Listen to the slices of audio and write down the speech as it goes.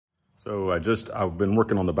So I've been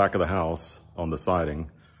working on the back of the house on the siding,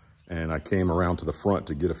 and I came around to the front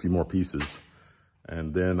to get a few more pieces.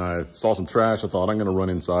 And then I saw some trash. I thought I'm gonna run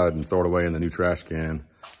inside and throw it away in the new trash can.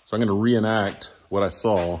 So I'm gonna reenact what I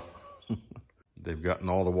saw. They've gotten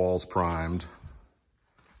all the walls primed.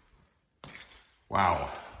 Wow.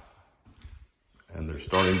 And they're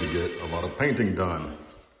starting to get a lot of painting done.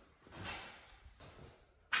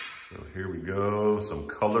 So here we go, some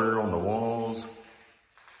color on the walls.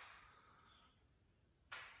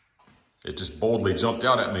 It just boldly jumped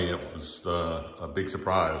out at me. It was a big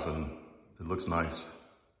surprise, and it looks nice.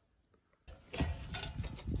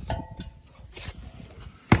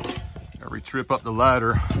 Every trip up the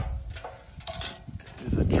ladder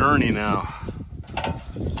is a journey now.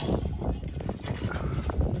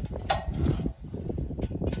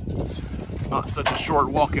 Not such a short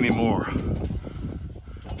walk anymore.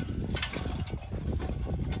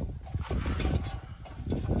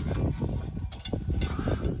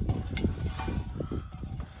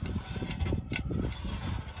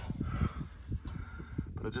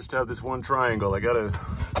 But I just have this one triangle.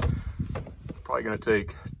 It's probably gonna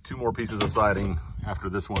take 2 more pieces of siding after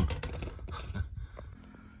this one.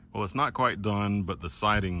 Well, it's not quite done, but the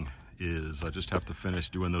siding is. I just have to finish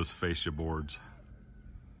doing those fascia boards.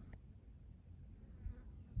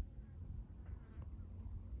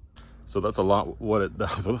 So that's a lot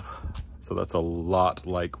so that's a lot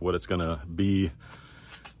like what it's gonna be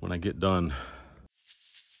when I get done.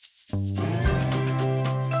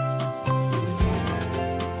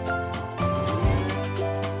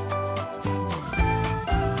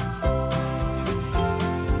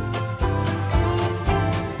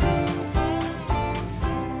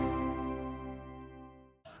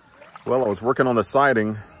 Well, I was working on the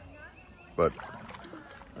siding, but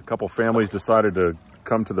a couple families decided to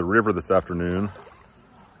come to the river this afternoon,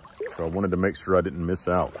 so I wanted to make sure I didn't miss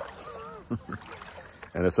out.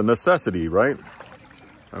 And it's a necessity, right?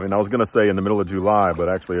 I mean, I was gonna say in the middle of July, but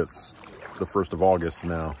actually it's the 1st of August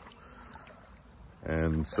now.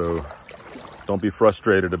 And so don't be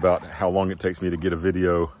frustrated about how long it takes me to get a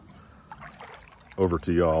video over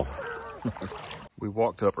to y'all. We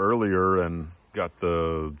walked up earlier and got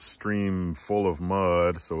the stream full of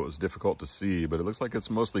mud, so it was difficult to see, but it looks like it's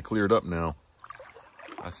mostly cleared up now.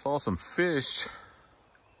 I saw some fish,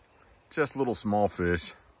 just little small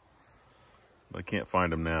fish, but I can't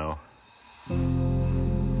find them now.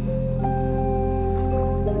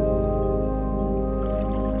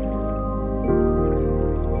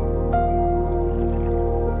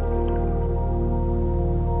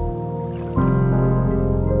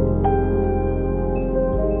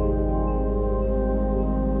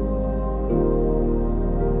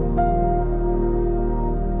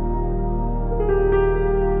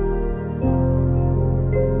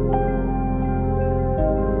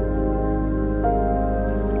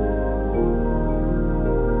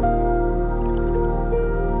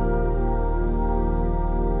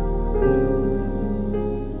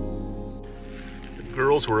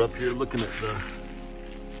 We're up here looking at the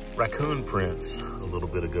raccoon prints a little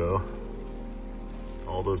bit ago.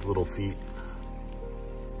 All those little feet.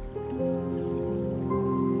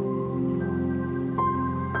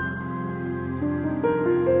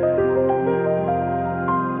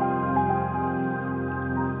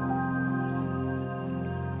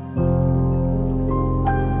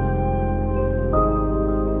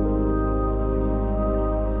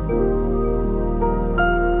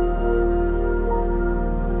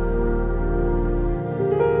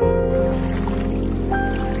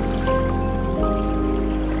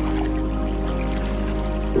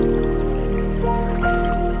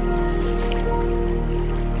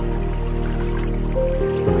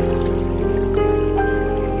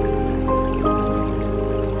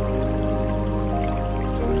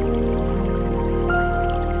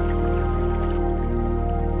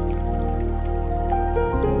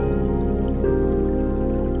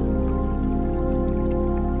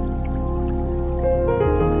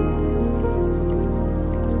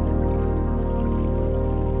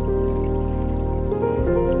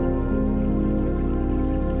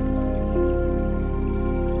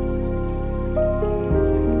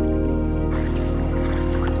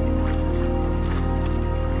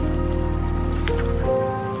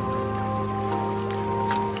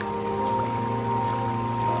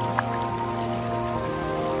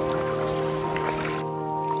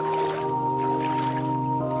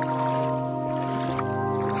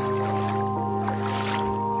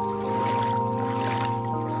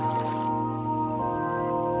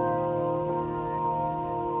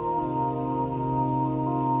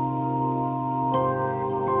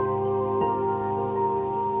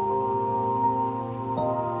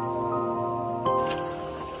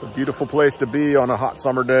 It's a beautiful place to be on a hot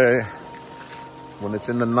summer day. When it's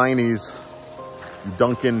in the 90s, you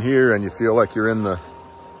dunk in here and you feel like you're in the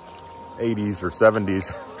 80s or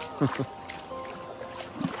 70s.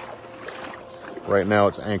 Right now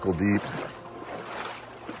it's ankle deep.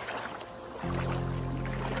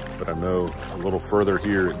 But I know a little further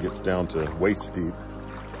here it gets down to waist deep.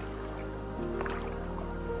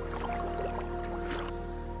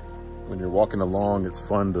 When you're walking along, it's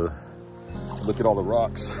fun to look at all the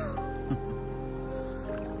rocks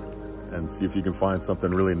and see if you can find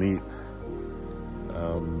something really neat.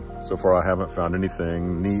 So far I haven't found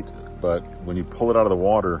anything neat, but when you pull it out of the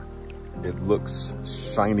water, it looks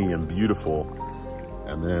shiny and beautiful.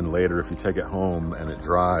 And then later, if you take it home and it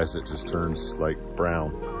dries, it just turns like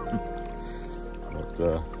brown. But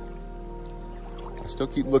I still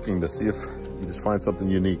keep looking to see if you just find something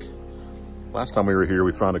unique. Last time we were here,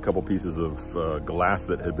 we found a couple pieces of glass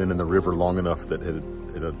that had been in the river long enough that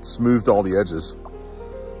it had smoothed all the edges.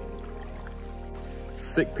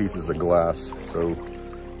 Thick pieces of glass, so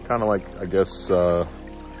kind of like, I guess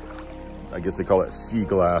they call it sea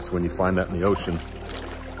glass when you find that in the ocean.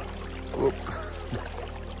 Whoop.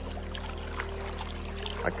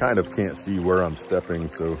 I kind of can't see where I'm stepping,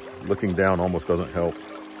 so looking down almost doesn't help.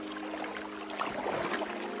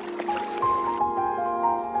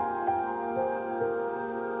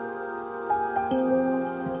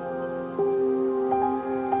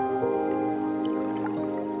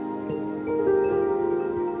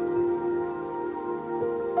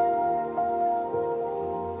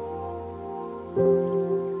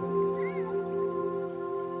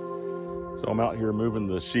 So I'm out here moving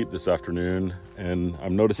the sheep this afternoon and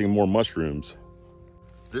I'm noticing more mushrooms.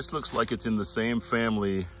 This looks like it's in the same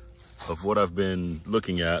family of what I've been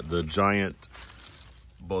looking at, the giant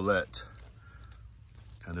bolete.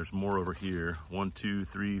 And there's more over here. 1, 2,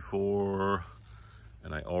 3, 4.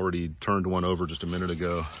 And I already turned one over just a minute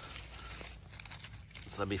ago.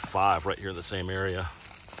 So that'd be 5 right here in the same area.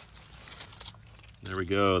 There we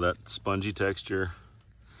go, that spongy texture.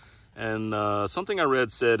 And something I read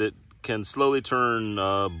said it can slowly turn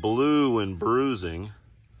blue and bruising.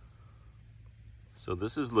 So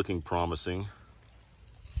this is looking promising.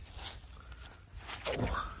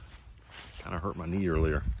 Oh, kind of hurt my knee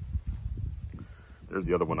earlier. There's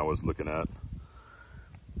the other one I was looking at.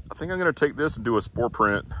 I think I'm gonna take this and do a spore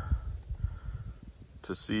print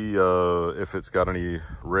to see if it's got any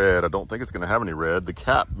red. I don't think it's gonna have any red. The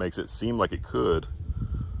cap makes it seem like it could,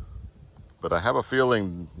 but I have a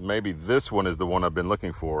feeling maybe this one is the one I've been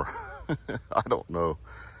looking for. I don't know.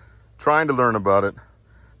 Trying to learn about it.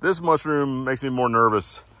 This mushroom makes me more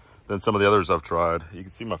nervous than some of the others I've tried. You can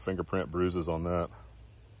see my fingerprint bruises on that.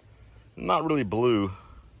 Not really blue.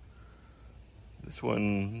 This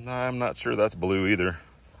one, I'm not sure that's blue either.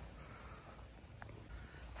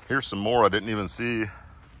 Here's some more I didn't even see.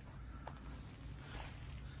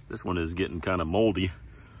 This one is getting kind of moldy.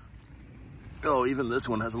 Oh, even this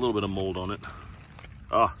one has a little bit of mold on it.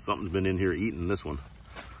 Ah, something's been in here eating this one.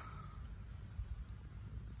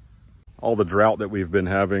 All the drought that we've been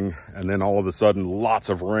having, and then all of a sudden lots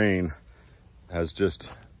of rain has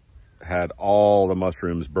just had all the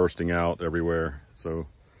mushrooms bursting out everywhere. So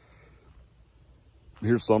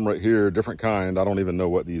here's some right here, different kind. I don't even know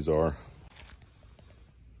what these are.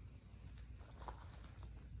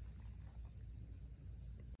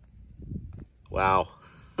 Wow.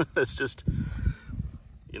 It's just,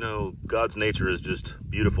 you know, God's nature is just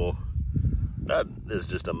beautiful. That is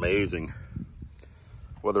just amazing.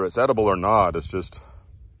 Whether it's edible or not, it's just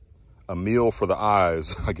a meal for the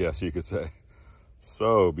eyes, I guess you could say.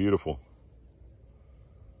 So beautiful.